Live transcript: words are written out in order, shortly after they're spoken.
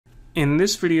In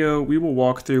this video, we will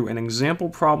walk through an example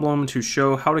problem to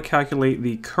show how to calculate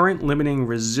the current limiting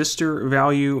resistor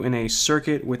value in a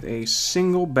circuit with a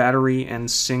single battery and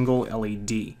single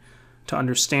LED. To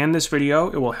understand this video,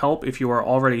 it will help if you are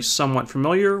already somewhat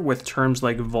familiar with terms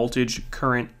like voltage,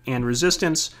 current, and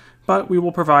resistance, but we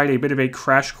will provide a bit of a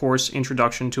crash course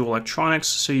introduction to electronics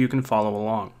so you can follow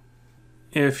along.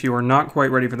 If you are not quite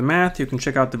ready for the math, you can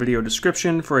check out the video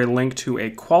description for a link to a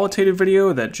qualitative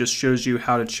video that just shows you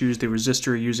how to choose the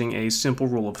resistor using a simple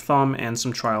rule of thumb and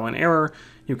some trial and error.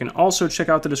 You can also check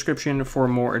out the description for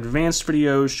more advanced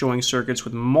videos showing circuits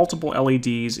with multiple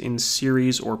LEDs in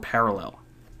series or parallel.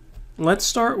 Let's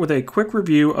start with a quick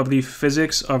review of the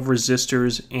physics of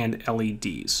resistors and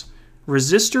LEDs.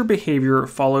 Resistor behavior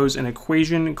follows an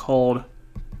equation called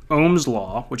Ohm's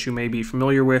Law, which you may be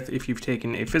familiar with if you've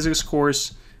taken a physics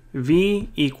course. V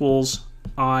equals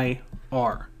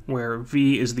IR, where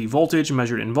V is the voltage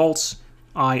measured in volts,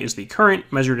 I is the current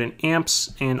measured in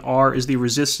amps, and R is the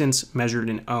resistance measured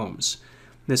in ohms.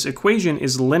 This equation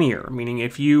is linear, meaning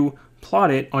if you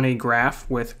plot it on a graph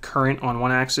with current on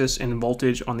one axis and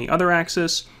voltage on the other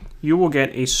axis, you will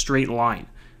get a straight line.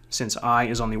 Since I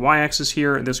is on the y-axis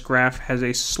here, this graph has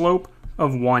a slope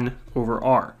of 1 over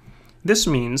R. This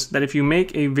means that if you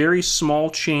make a very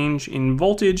small change in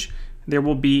voltage, there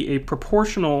will be a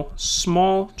proportional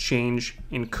small change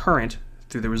in current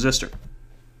through the resistor.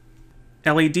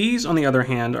 LEDs, on the other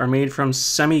hand, are made from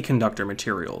semiconductor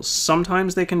materials.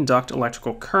 Sometimes they conduct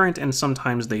electrical current and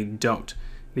sometimes they don't.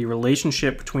 The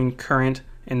relationship between current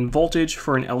and voltage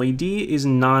for an LED is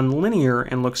nonlinear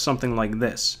and looks something like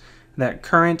this. That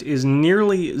current is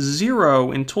nearly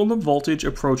zero until the voltage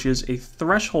approaches a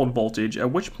threshold voltage,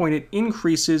 at which point it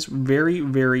increases very,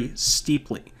 very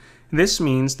steeply. This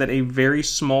means that a very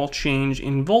small change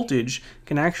in voltage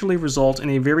can actually result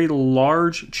in a very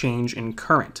large change in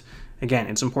current. Again,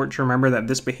 it's important to remember that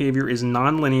this behavior is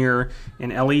nonlinear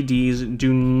and LEDs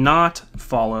do not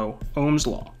follow Ohm's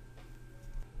law.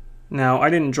 Now, I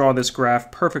didn't draw this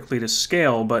graph perfectly to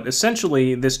scale, but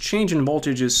essentially this change in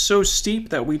voltage is so steep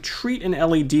that we treat an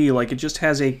LED like it just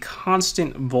has a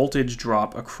constant voltage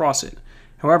drop across it.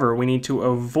 However, we need to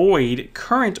avoid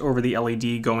current over the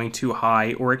LED going too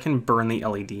high or it can burn the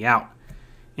LED out.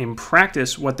 In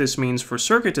practice, what this means for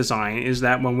circuit design is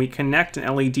that when we connect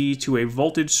an LED to a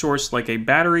voltage source like a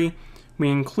battery, we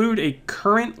include a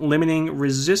current limiting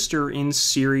resistor in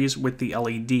series with the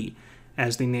LED.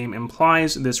 As the name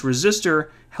implies, this resistor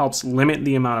helps limit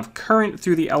the amount of current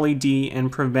through the LED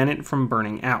and prevent it from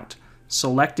burning out.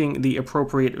 Selecting the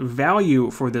appropriate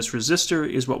value for this resistor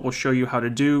is what we'll show you how to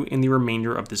do in the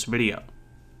remainder of this video.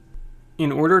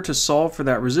 In order to solve for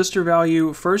that resistor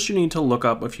value, first you need to look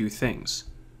up a few things.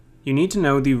 You need to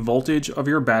know the voltage of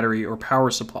your battery or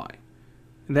power supply.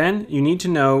 Then you need to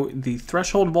know the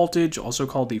threshold voltage, also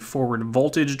called the forward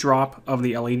voltage drop of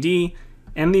the LED,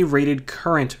 and the rated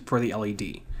current for the LED.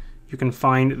 You can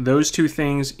find those two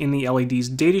things in the LED's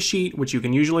datasheet, which you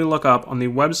can usually look up on the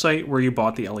website where you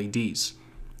bought the LEDs.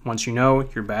 Once you know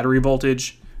your battery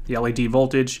voltage, the LED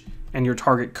voltage, and your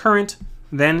target current,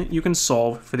 then you can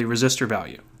solve for the resistor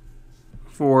value.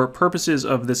 For purposes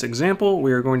of this example,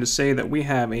 we are going to say that we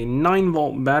have a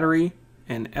 9-volt battery,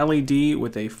 an LED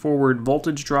with a forward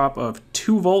voltage drop of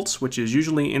 2 volts, which is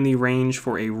usually in the range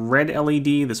for a red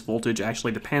LED. This voltage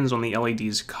actually depends on the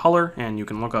LED's color, and you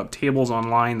can look up tables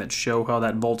online that show how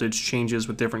that voltage changes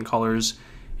with different colors.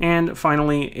 And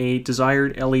finally, a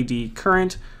desired LED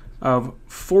current of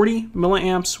 40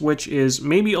 milliamps, which is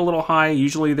maybe a little high.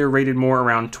 Usually they're rated more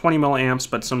around 20 milliamps,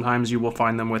 but sometimes you will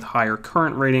find them with higher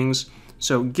current ratings.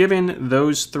 So given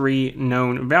those three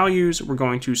known values, we're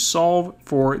going to solve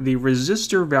for the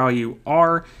resistor value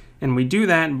R, and we do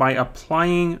that by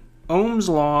applying Ohm's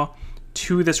law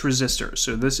to this resistor.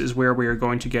 So this is where we are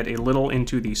going to get a little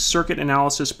into the circuit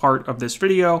analysis part of this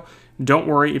video. Don't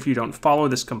worry if you don't follow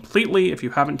this completely. If you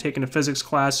haven't taken a physics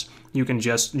class, you can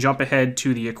just jump ahead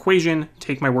to the equation,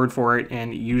 take my word for it,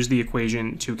 and use the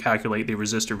equation to calculate the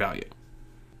resistor value.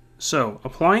 So,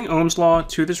 applying Ohm's law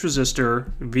to this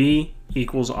resistor, V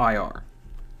equals IR.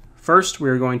 First, we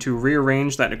are going to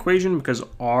rearrange that equation because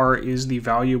R is the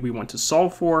value we want to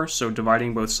solve for. So,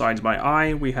 dividing both sides by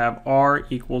I, we have R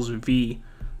equals V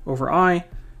over I.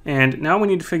 And now we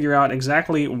need to figure out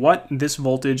exactly what this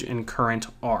voltage and current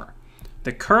are.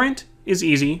 The current is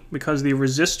easy because the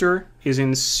resistor is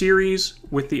in series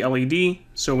with the LED,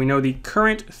 so we know the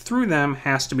current through them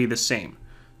has to be the same.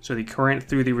 So, the current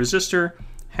through the resistor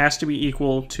has to be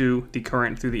equal to the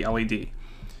current through the LED.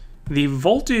 The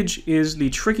voltage is the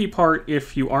tricky part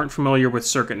if you aren't familiar with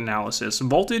circuit analysis.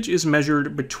 Voltage is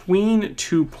measured between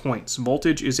 2 points.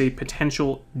 Voltage is a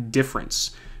potential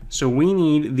difference. So we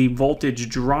need the voltage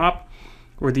drop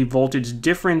or the voltage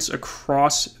difference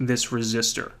across this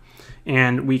resistor.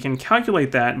 And we can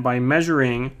calculate that by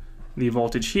measuring the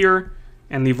voltage here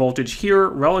and the voltage here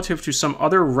relative to some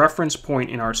other reference point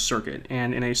in our circuit.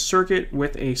 And in a circuit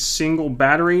with a single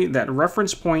battery, that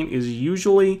reference point is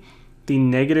usually the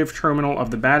negative terminal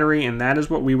of the battery, and that is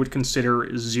what we would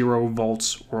consider 0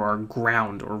 volts or our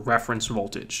ground or reference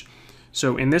voltage.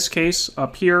 So in this case,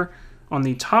 up here on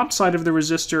the top side of the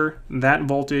resistor, that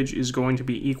voltage is going to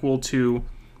be equal to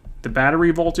the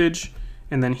battery voltage.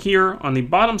 And then here on the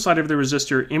bottom side of the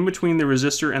resistor, in between the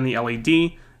resistor and the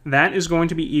LED, that is going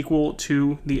to be equal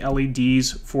to the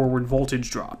LED's forward voltage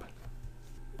drop.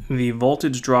 The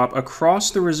voltage drop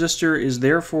across the resistor is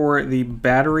therefore the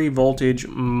battery voltage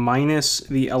minus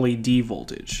the LED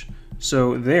voltage.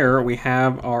 So there we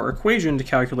have our equation to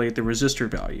calculate the resistor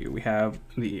value. We have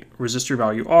the resistor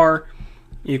value R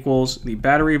equals the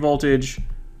battery voltage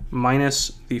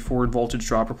minus the forward voltage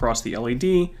drop across the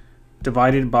LED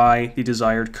divided by the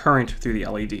desired current through the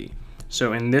LED.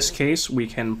 So in this case, we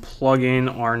can plug in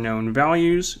our known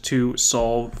values to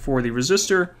solve for the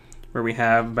resistor, where we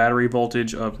have battery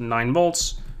voltage of 9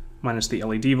 volts minus the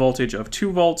LED voltage of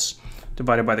 2 volts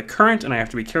divided by the current. And I have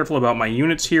to be careful about my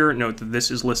units here. Note that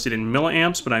this is listed in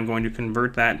milliamps, but I'm going to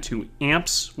convert that to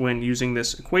amps when using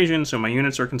this equation, so my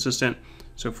units are consistent.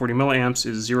 So 40 milliamps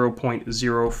is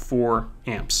 0.04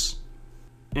 amps.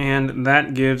 And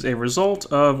that gives a result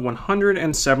of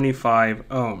 175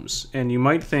 ohms. And you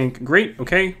might think, great,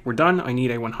 okay, we're done. I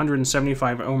need a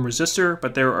 175 ohm resistor,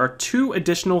 but there are 2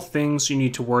 additional things you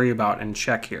need to worry about and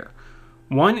check here.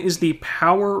 One is the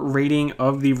power rating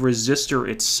of the resistor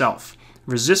itself.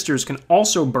 Resistors can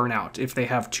also burn out if they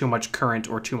have too much current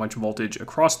or too much voltage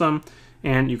across them,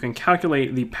 and you can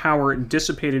calculate the power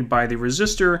dissipated by the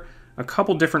resistor a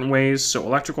couple different ways. So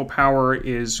electrical power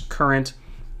is current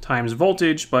times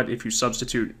voltage, but if you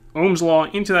substitute Ohm's law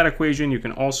into that equation, you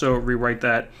can also rewrite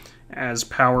that as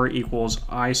power equals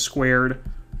I squared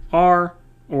R,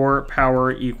 or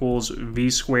power equals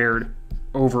V squared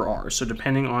over R. So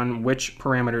depending on which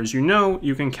parameters you know,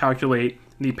 you can calculate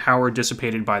the power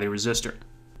dissipated by the resistor.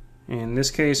 In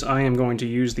this case, I am going to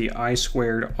use the I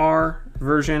squared R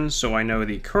version, so I know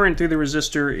the current through the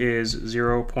resistor is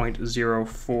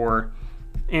 0.04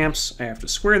 amps. I have to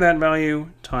square that value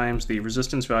times the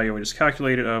resistance value I just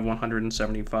calculated of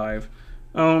 175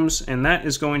 ohms, and that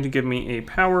is going to give me a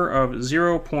power of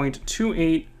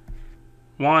 0.28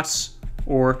 watts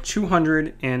or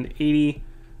 280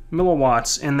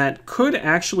 milliwatts, and that could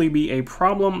actually be a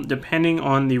problem depending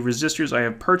on the resistors I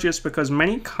have purchased, because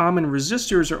many common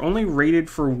resistors are only rated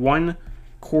for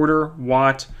 1/4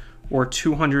 watt or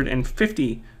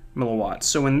 250 milliwatts.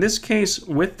 So in this case,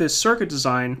 with this circuit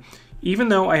design, even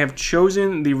though I have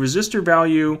chosen the resistor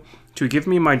value to give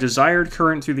me my desired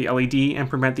current through the LED and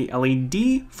prevent the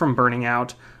LED from burning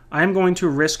out, I am going to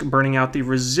risk burning out the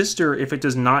resistor if it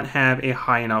does not have a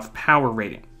high enough power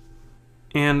rating.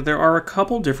 And there are a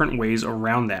couple different ways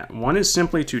around that. One is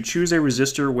simply to choose a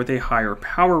resistor with a higher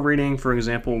power rating, for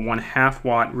example 1/2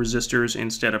 watt resistors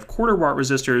instead of 1/4 watt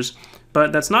resistors,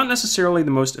 but that's not necessarily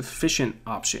the most efficient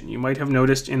option. You might have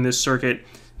noticed in this circuit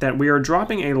that we are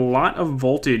dropping a lot of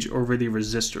voltage over the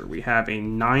resistor. We have a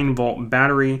 9 volt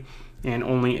battery and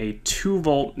only a 2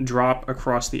 volt drop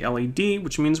across the LED,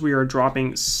 which means we are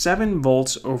dropping 7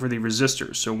 volts over the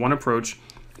resistor. So one approach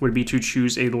would be to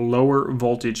choose a lower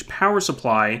voltage power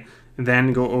supply,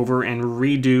 then go over and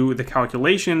redo the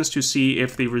calculations to see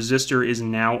if the resistor is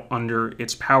now under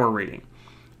its power rating.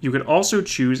 You could also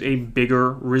choose a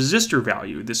bigger resistor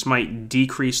value. This might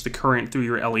decrease the current through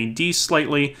your LED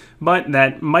slightly, but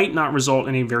that might not result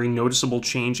in a very noticeable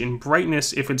change in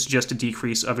brightness if it's just a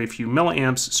decrease of a few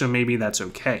milliamps, so maybe that's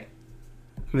okay.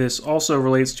 This also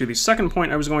relates to the second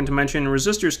point I was going to mention.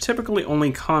 Resistors typically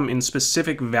only come in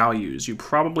specific values. You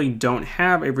probably don't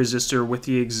have a resistor with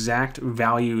the exact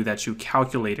value that you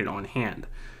calculated on hand.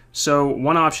 So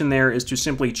one option there is to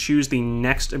simply choose the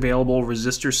next available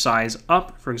resistor size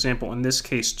up. For example, in this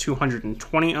case,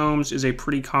 220 ohms is a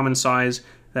pretty common size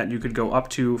that you could go up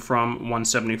to from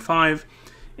 175.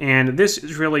 And this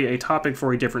is really a topic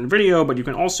for a different video, but you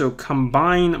can also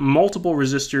combine multiple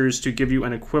resistors to give you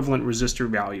an equivalent resistor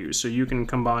value. So you can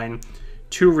combine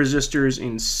 2 resistors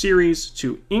in series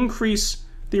to increase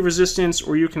the resistance,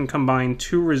 or you can combine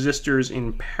 2 resistors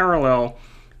in parallel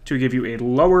to give you a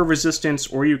lower resistance,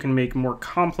 or you can make more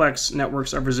complex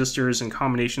networks of resistors and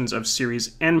combinations of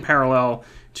series and parallel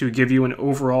to give you an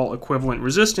overall equivalent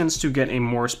resistance to get a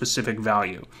more specific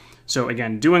value. So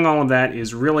again, doing all of that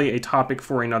is really a topic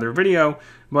for another video,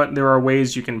 but there are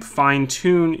ways you can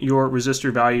fine-tune your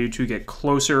resistor value to get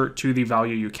closer to the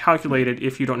value you calculated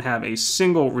if you don't have a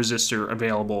single resistor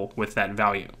available with that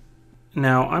value.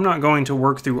 Now, I'm not going to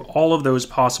work through all of those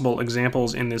possible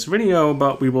examples in this video,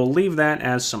 but we will leave that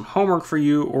as some homework for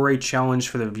you or a challenge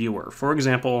for the viewer. For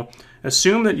example,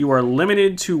 assume that you are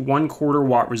limited to 1/4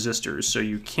 watt resistors, so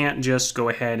you can't just go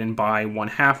ahead and buy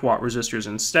 1/2 watt resistors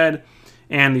instead.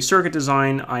 And the circuit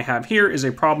design I have here is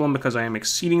a problem because I am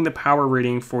exceeding the power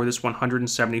rating for this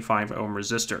 175 ohm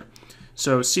resistor.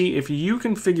 So see if you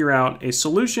can figure out a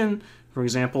solution, for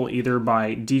example, either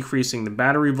by decreasing the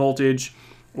battery voltage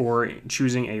or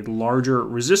choosing a larger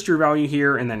resistor value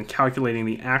here and then calculating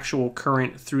the actual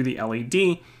current through the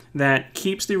LED that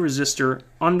keeps the resistor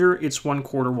under its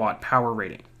 1/4 watt power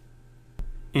rating.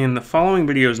 In the following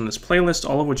videos in this playlist,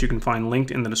 all of which you can find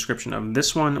linked in the description of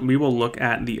this one, we will look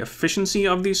at the efficiency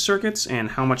of these circuits and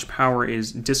how much power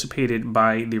is dissipated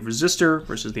by the resistor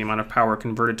versus the amount of power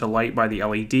converted to light by the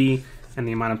LED and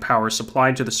the amount of power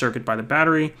supplied to the circuit by the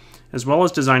battery, as well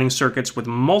as designing circuits with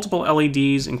multiple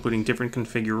LEDs, including different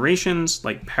configurations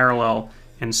like parallel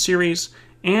and series,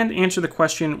 and answer the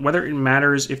question whether it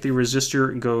matters if the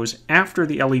resistor goes after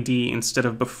the LED instead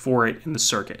of before it in the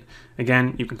circuit.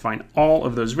 Again, you can find all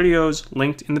of those videos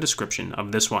linked in the description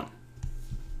of this one.